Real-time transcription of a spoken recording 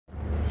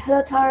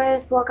Hello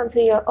Taurus, welcome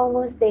to your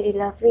almost daily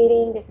love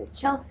reading. This is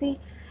Chelsea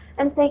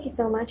and thank you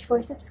so much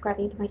for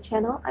subscribing to my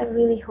channel. I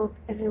really hope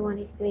everyone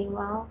is doing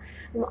well.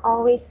 I'm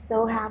always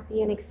so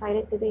happy and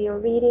excited to do your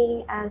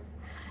reading as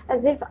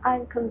if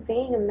I'm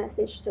conveying a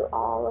message to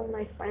all of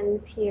my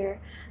friends here.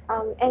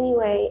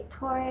 Anyway,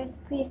 Taurus,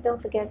 please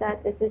don't forget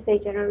that this is a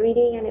general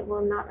reading and it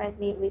will not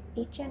resonate with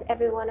each and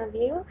every one of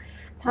you.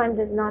 Time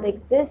does not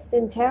exist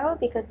in tarot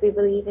because we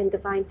believe in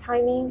divine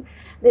timing.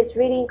 This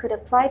reading could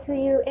apply to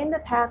you in the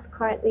past,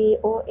 currently,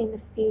 or in the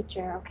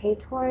future. Okay,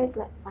 Taurus,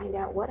 let's find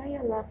out what are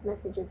your love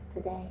messages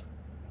today.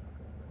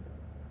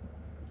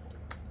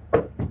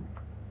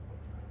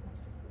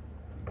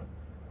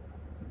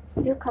 Let's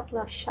do a couple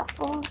of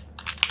shuffles.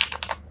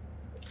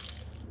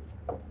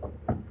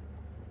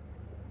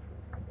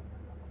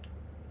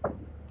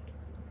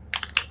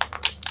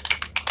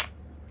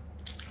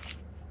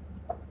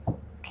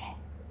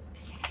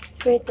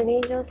 Spirits and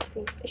angels,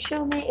 please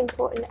show me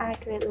important,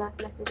 accurate love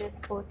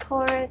messages for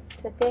Taurus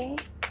today.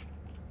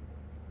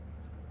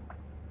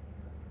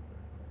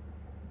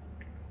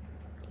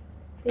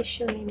 Please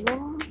show me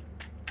more.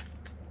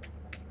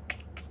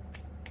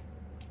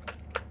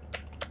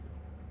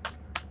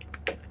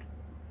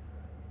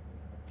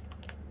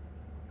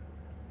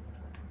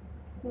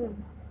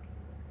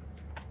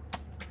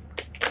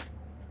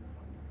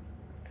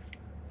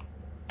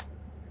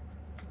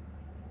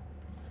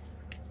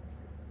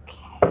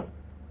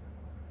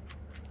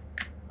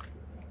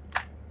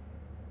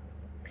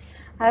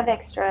 I have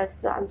extras,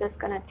 so I'm just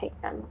gonna take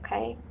them,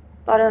 okay?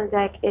 Bottom of the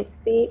deck is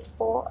the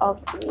Four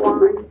of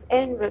Wands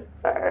in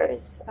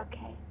reverse.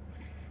 Okay.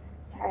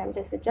 Sorry, I'm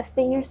just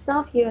adjusting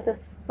yourself. You're the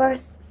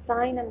first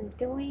sign I'm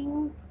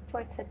doing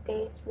for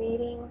today's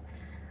reading.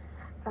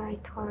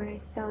 Alright,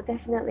 Taurus. So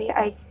definitely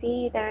I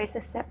see there is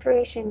a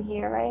separation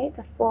here, right?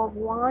 The Four of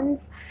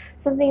Wands.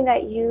 Something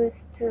that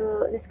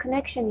this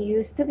connection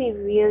used to be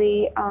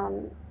really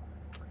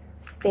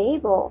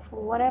stable. For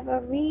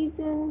whatever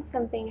reason,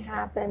 something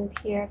happened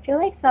here. I feel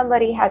like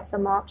somebody had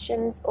some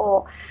options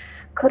or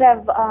could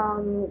have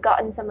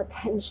gotten some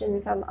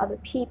attention from other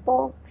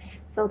people,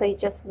 so they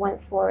just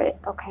went for it.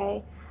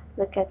 Okay,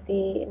 look at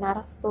the Knight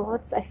of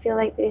Swords. I feel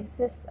like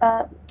this is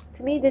to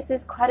me this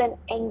is quite an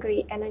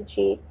angry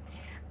energy,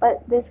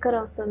 but this could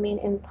also mean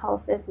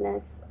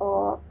impulsiveness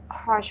or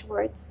harsh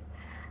words.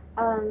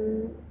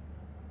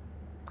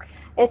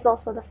 It's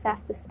also the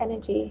fastest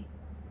energy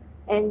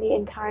in the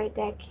entire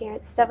deck here.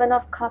 Seven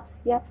of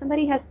Cups. Yep,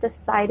 somebody has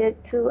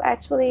decided to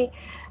actually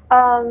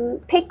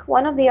pick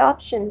one of the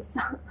options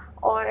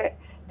or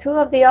two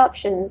of the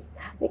options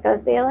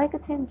because they like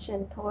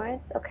attention,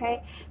 Taurus.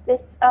 Okay,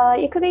 this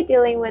you could be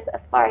dealing with a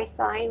fire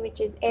sign, which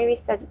is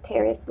Aries,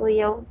 Sagittarius,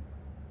 Leo,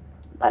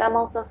 but I'm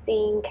also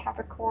seeing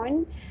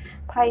Capricorn,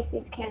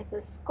 Pisces,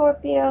 Cancer,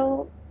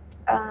 Scorpio,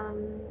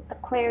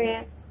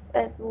 Aquarius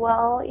as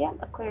well. Yeah,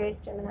 Aquarius,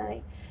 Gemini,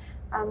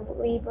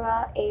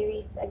 Libra,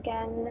 Aries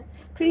again.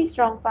 Pretty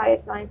strong fire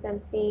signs I'm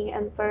seeing,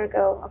 and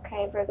Virgo.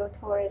 Okay, Virgo,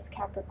 Taurus,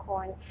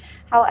 Capricorn.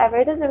 However,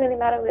 it doesn't really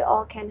matter. We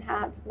all can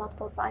have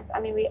multiple signs.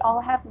 I mean, we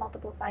all have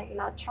multiple signs in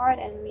our chart,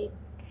 and we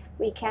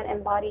can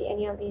embody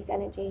any of these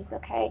energies.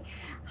 Okay,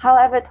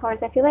 however,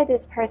 Taurus, I feel like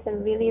this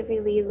person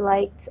really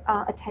liked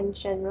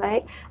attention,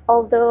 right?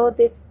 Although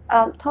this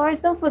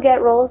Taurus, don't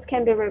forget, roles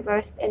can be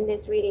reversed in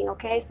this reading.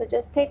 Okay, so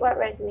just take what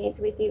resonates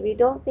with you. If you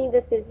don't think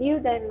this is you,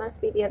 then it must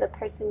be the other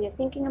person you're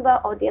thinking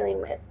about or dealing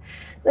with.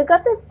 So I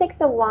got the Six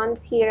of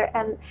Wands here,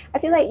 and I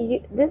feel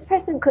like this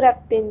person could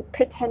have been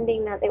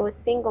pretending that they were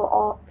single,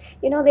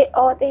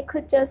 or they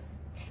could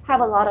just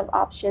have a lot of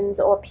options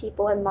or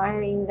people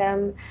admiring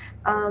them.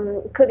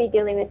 Could be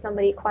dealing with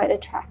somebody quite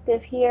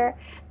attractive here.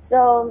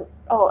 So,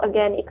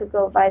 again, it could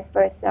go vice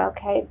versa.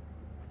 Okay,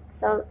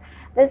 so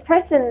this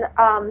person,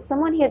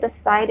 someone here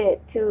decided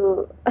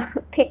to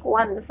pick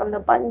one from the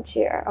bunch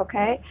here.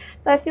 Okay,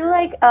 so I feel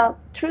like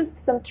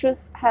some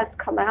truth has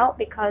come out,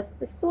 because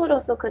the sword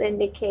also could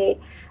indicate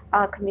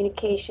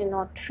communication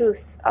or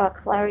truth,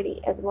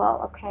 clarity as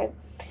well. Okay,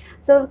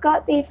 so we've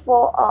got the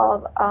Four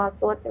of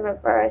Swords in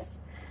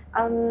reverse.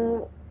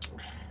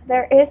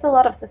 There is a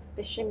lot of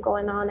suspicion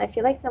going on. I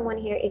feel like someone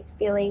here is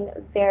feeling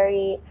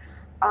very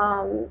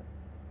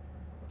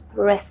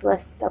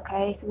restless.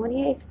 Okay, someone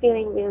here is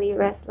feeling really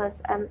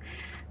restless, and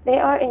they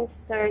are in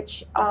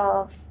search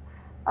of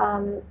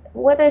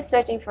whether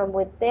searching from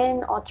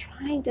within or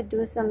trying to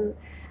do some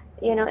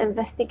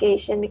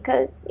investigation,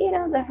 because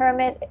the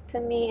Hermit, to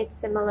me, it's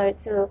similar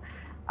to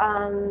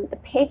the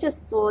Page of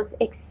Swords,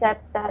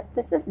 except that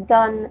this is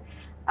done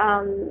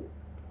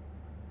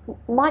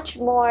much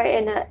more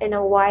in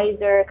a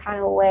wiser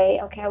kind of way.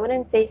 Okay, I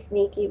wouldn't say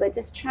sneaky, but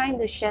just trying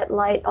to shed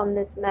light on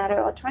this matter,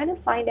 or trying to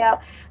find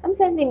out. I'm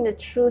sensing the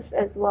truth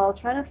as well,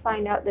 trying to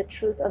find out the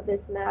truth of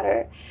this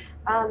matter.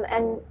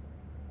 And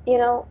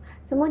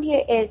someone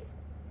here is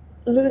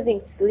losing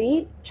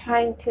sleep,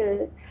 trying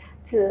to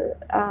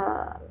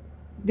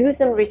do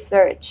some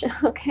research,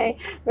 okay,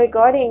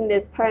 regarding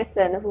this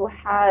person who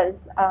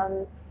has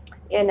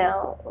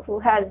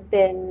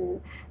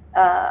been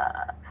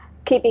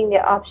keeping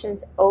their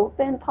options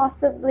open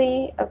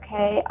possibly,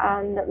 okay,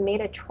 and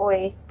made a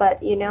choice.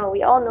 But you know,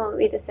 we all know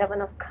with the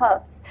Seven of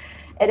Cups,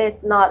 it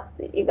is not,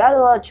 you got a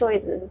lot of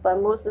choices,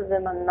 but most of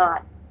them are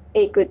not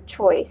a good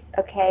choice,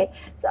 okay?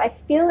 So I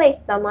feel like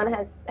someone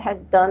has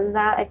done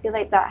that. I feel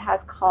like that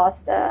has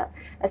caused a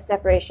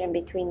separation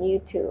between you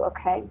two,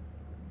 okay?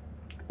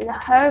 The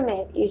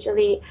Hermit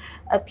usually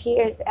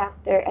appears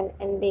after an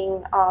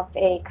ending of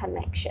a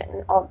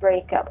connection or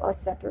breakup or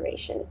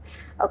separation,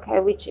 okay,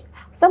 which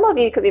some of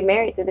you could be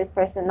married to this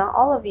person, not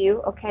all of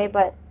you, okay,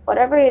 but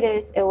whatever it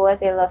is, it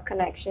was a love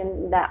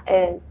connection that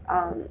is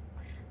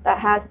that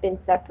has been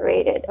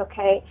separated,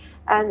 okay?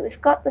 And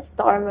we've got the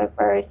Storm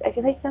reverse. I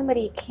feel like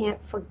somebody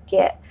can't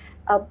forget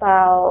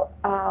about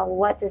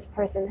what this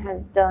person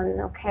has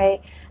done,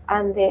 okay?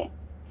 And they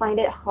find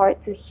it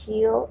hard to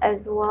heal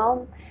as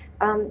well.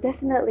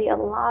 Definitely a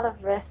lot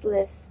of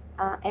restless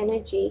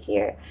energy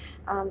here,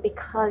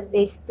 because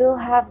they still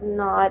have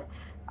not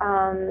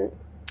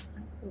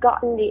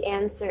gotten the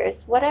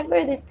answers.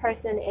 Whatever this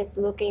person is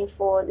looking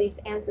for, these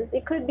answers,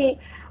 it could be,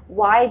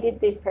 why did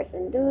this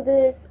person do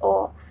this?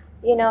 Or,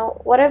 you know,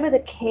 whatever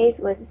the case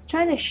was, it's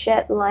trying to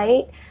shed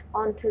light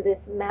onto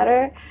this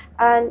matter.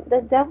 And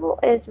the Devil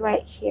is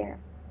right here,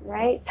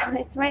 right? So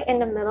it's right in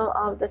the middle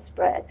of the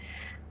spread.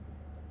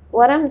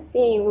 What I'm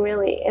seeing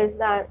really is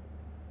that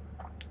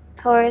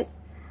Taurus,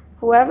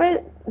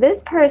 whoever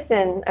this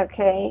person,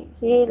 okay,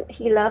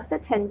 he loves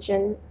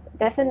attention,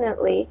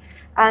 definitely,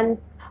 and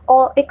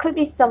or it could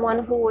be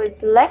someone who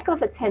was lack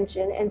of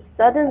attention and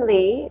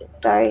suddenly,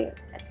 sorry,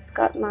 I just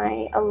got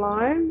my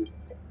alarm.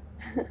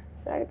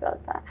 Sorry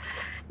about that.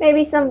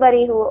 Maybe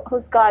somebody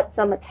who's got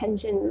some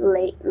attention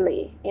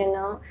lately, you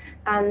know,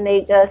 and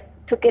they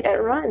just took it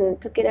and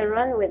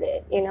run with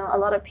it. You know, a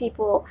lot of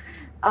people,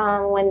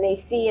 when they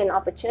see an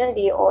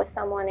opportunity or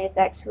someone is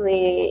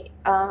actually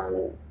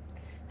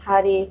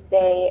how do you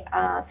say,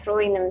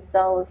 throwing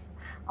themselves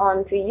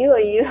onto you or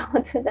you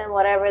onto them,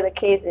 whatever the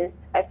case is.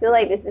 I feel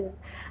like this is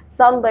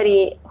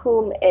somebody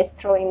whom is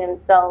throwing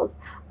themselves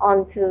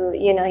onto,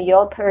 you know,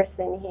 your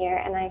person here.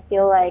 And I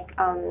feel like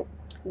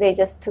they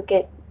just took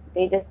it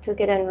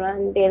and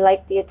run. They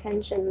like the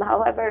attention.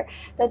 However,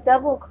 the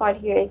Devil card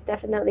here is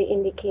definitely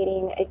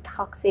indicating a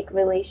toxic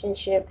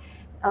relationship,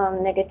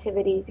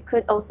 negativities. It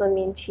could also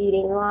mean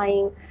cheating,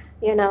 lying,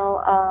 you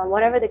know,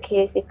 whatever the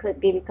case it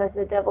could be, because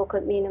the Devil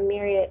could mean a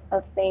myriad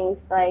of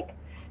things like,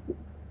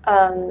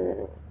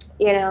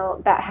 you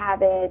know, bad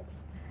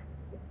habits,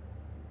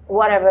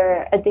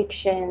 whatever,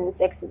 addiction,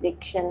 sex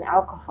addiction,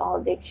 alcohol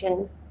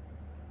addiction,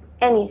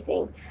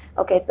 anything.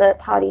 Okay, third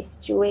party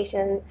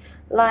situation,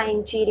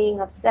 lying, cheating,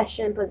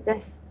 obsession,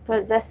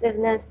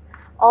 possessiveness,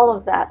 all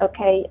of that,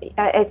 okay?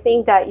 I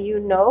think that you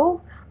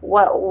know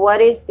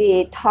what is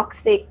the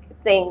toxic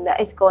thing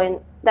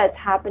that's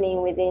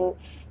happening within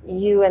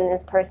you and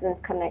this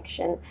person's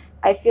connection.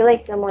 I feel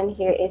like someone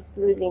here is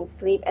losing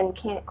sleep and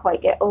can't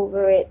quite get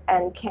over it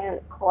and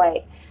can't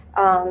quite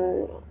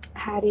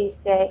how do you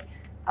say,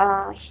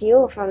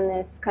 heal from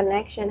this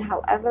connection.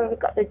 However, we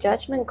got the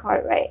Judgment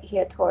card right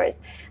here,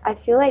 Taurus. I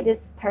feel like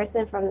this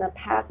person from the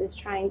past is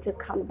trying to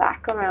come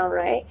back around,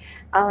 right?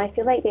 I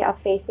feel like they are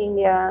facing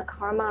their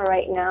karma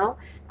right now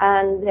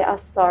and they are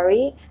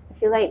sorry. I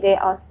feel like they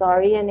are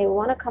sorry and they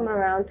want to come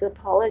around to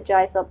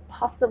apologize or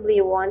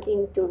possibly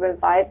wanting to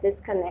revive this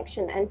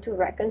connection and to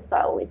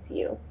reconcile with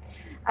you.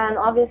 And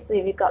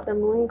obviously we got the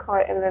Moon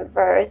card in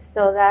reverse,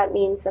 so that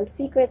means some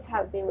secrets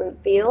have been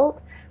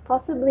revealed,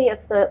 possibly a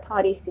third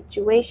party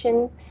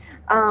situation.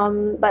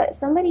 But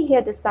somebody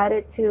here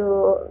decided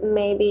to,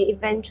 maybe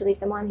eventually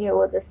someone here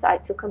will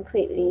decide to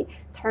completely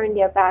turn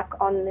their back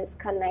on this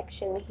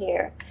connection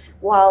here,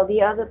 while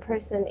the other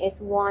person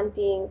is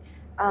wanting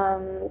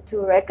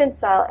to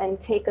reconcile and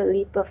take a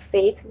leap of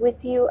faith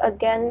with you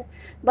again.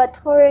 But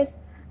Taurus,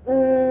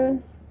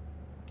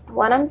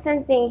 what I'm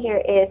sensing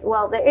here is,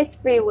 well, there is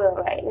free will,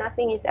 right?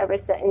 Nothing is ever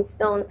set in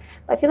stone.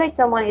 But I feel like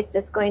someone is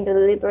just going to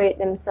liberate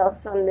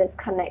themselves from this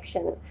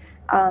connection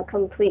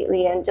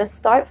completely and just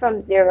start from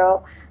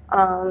zero.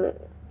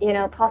 You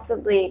know,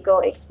 possibly go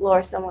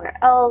explore somewhere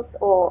else,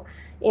 or,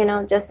 you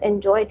know, just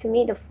enjoy. To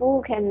me, the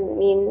Fool can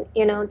mean,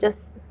 you know,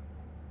 just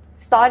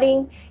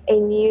starting a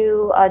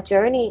new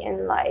journey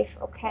in life,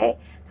 okay?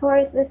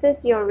 Taurus, this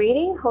is your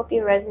reading. Hope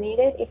you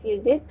resonated. If you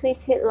did,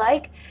 please hit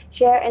like,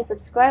 share, and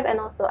subscribe. And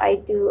also, I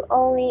do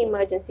only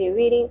emergency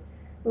reading.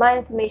 My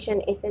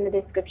information is in the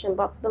description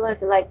box below if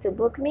you'd like to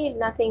book me. If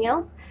nothing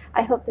else,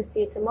 I hope to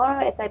see you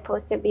tomorrow as I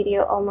post a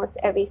video almost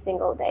every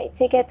single day.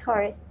 Take care,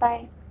 Taurus.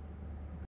 Bye.